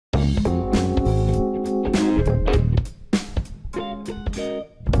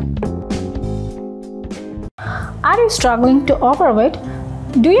Are you struggling to overweight?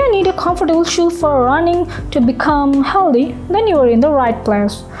 Do you need a comfortable shoe for running to become healthy? Then you are in the right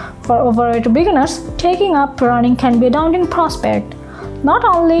place. For overweight beginners, taking up running can be a daunting prospect. Not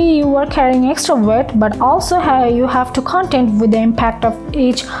only you are carrying extra weight, but also you have to contend with the impact of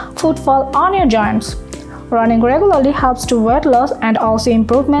each footfall on your joints. Running regularly helps to weight loss and also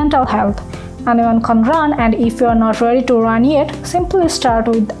improve mental health. Anyone can run, and if you are not ready to run yet, simply start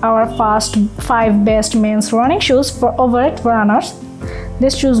with our fast 5 best men's running shoes for overweight runners.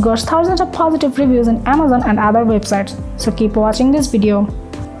 These shoes got thousands of positive reviews on Amazon and other websites, so keep watching this video.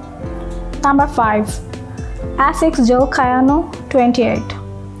 Number 5. ASICS Gel-Kayano 28.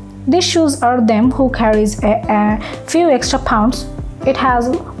 These shoes are them who carries a few extra pounds. It has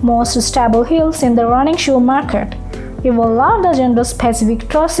most stable heels in the running shoe market. You will love the gender-specific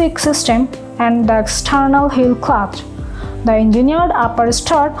tropic system and the external heel clutch. The engineered upper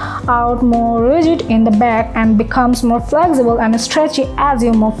starts out more rigid in the back and becomes more flexible and stretchy as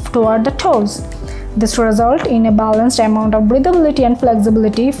you move toward the toes. This results in a balanced amount of breathability and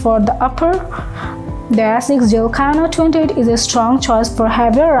flexibility for the upper. The ASICS Gel-Kayano 28 is a strong choice for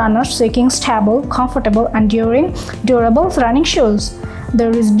heavier runners seeking stable, comfortable, and durable running shoes.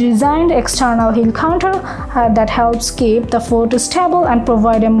 There is designed external heel counter that helps keep the foot stable and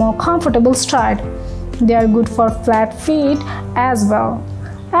provide a more comfortable stride. They are good for flat feet as well.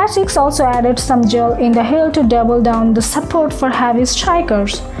 ASICS also added some gel in the heel to double down the support for heavy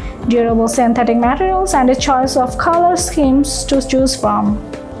strikers. Durable synthetic materials and a choice of color schemes to choose from.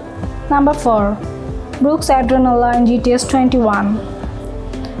 Number 4. Brooks Adrenaline GTS 21.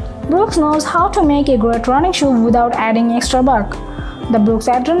 Brooks knows how to make a great running shoe without adding extra bulk. The Brooks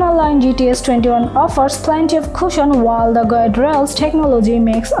Adrenaline GTS 21 offers plenty of cushion, while the guide rails technology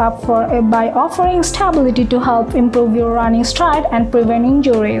makes up for it by offering stability to help improve your running stride and prevent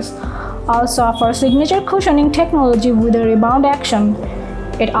injuries. Also offers signature cushioning technology with a rebound action.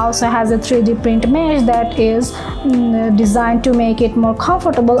 It also has a 3D print mesh that is designed to make it more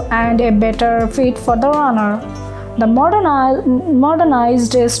comfortable and a better fit for the runner. The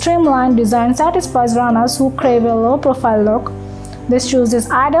modernized, streamlined design satisfies runners who crave a low-profile look. This shoes is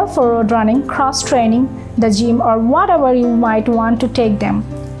ideal for road running, cross-training, the gym, or whatever you might want to take them.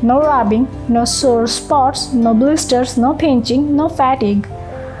 No rubbing, no sore spots, no blisters, no pinching, no fatigue.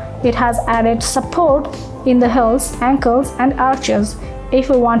 It has added support in the heels, ankles, and arches. If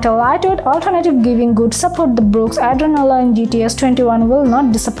you want a lightweight alternative giving good support, the Brooks Adrenaline GTS 21 will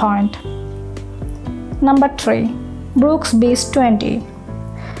not disappoint. Number 3. Brooks Beast 20.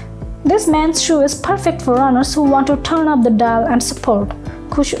 This men's shoe is perfect for runners who want to turn up the dial and support.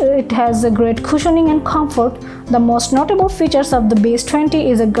 It has a great cushioning and comfort. The most notable features of the Beast 20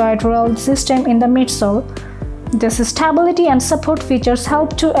 is a guide rail system in the midsole. This stability and support features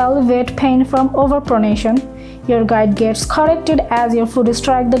help to alleviate pain from overpronation. Your guide gets corrected as your foot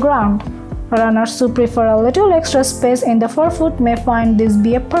strikes the ground. Runners who prefer a little extra space in the forefoot may find this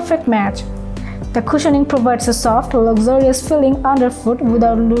be a perfect match. The cushioning provides a soft, luxurious feeling underfoot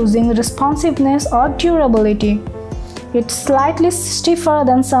without losing responsiveness or durability. It's slightly stiffer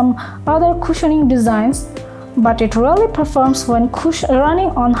than some other cushioning designs, but it really performs when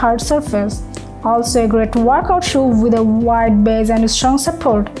running on hard surface. Also a great workout shoe with a wide base and strong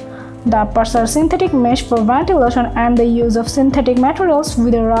support. The uppers are synthetic mesh for ventilation, and the use of synthetic materials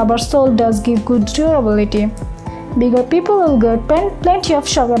with a rubber sole does give good durability. Bigger people will get plenty of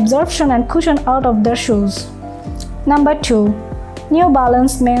shock absorption and cushion out of their shoes. Number 2. New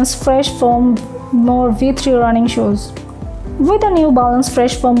Balance Men's Fresh Foam More V3 Running Shoes. With the New Balance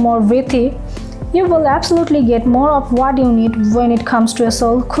Fresh Foam More V3, you will absolutely get more of what you need when it comes to a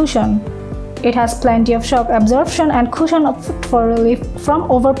sole cushion. It has plenty of shock absorption and cushion for relief from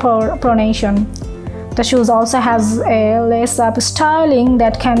overpronation. The shoes also has a lace-up styling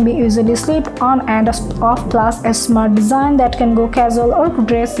that can be easily slipped on and off, plus a smart design that can go casual or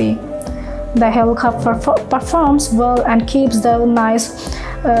dressy. The heel cup performs well and keeps the nice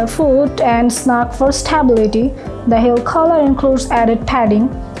foot and snug for stability. The heel collar includes added padding.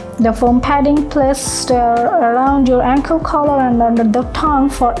 The foam padding placed around your ankle collar and under the tongue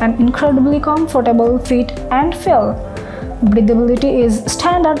for an incredibly comfortable fit and feel. Breathability is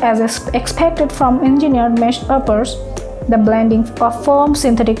standard as expected from engineered mesh uppers. The blending of foam,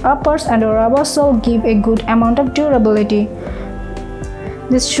 synthetic uppers, and a rubber sole give a good amount of durability.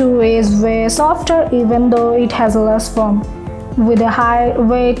 This shoe is way softer even though it has less foam. With a high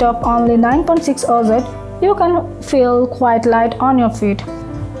weight of only 9.6 oz, you can feel quite light on your feet.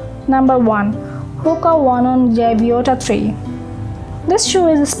 Number 1. Hoka One One Gaviota 3. This shoe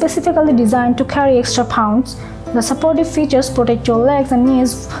is specifically designed to carry extra pounds. The supportive features protect your legs and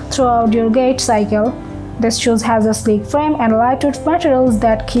knees throughout your gait cycle. This shoe has a sleek frame and lightweight materials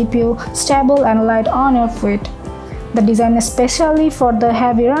that keep you stable and light on your feet. The design, especially for the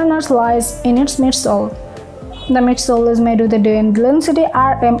heavy runners, lies in its midsole. The midsole is made with the density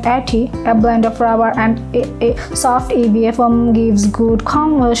RM80, a blend of rubber and a soft EVA foam gives good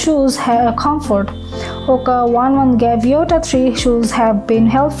shoes comfort. Hoka One One Gaviota 3 shoes have been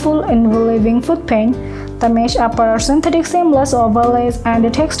helpful in relieving foot pain. The mesh upper are synthetic seamless overlays and a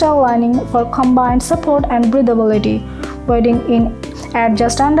textile lining for combined support and breathability. Weighing in at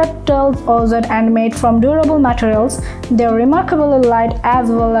just under 12 oz and made from durable materials, they are remarkably light as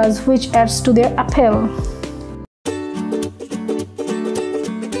well as which adds to their appeal.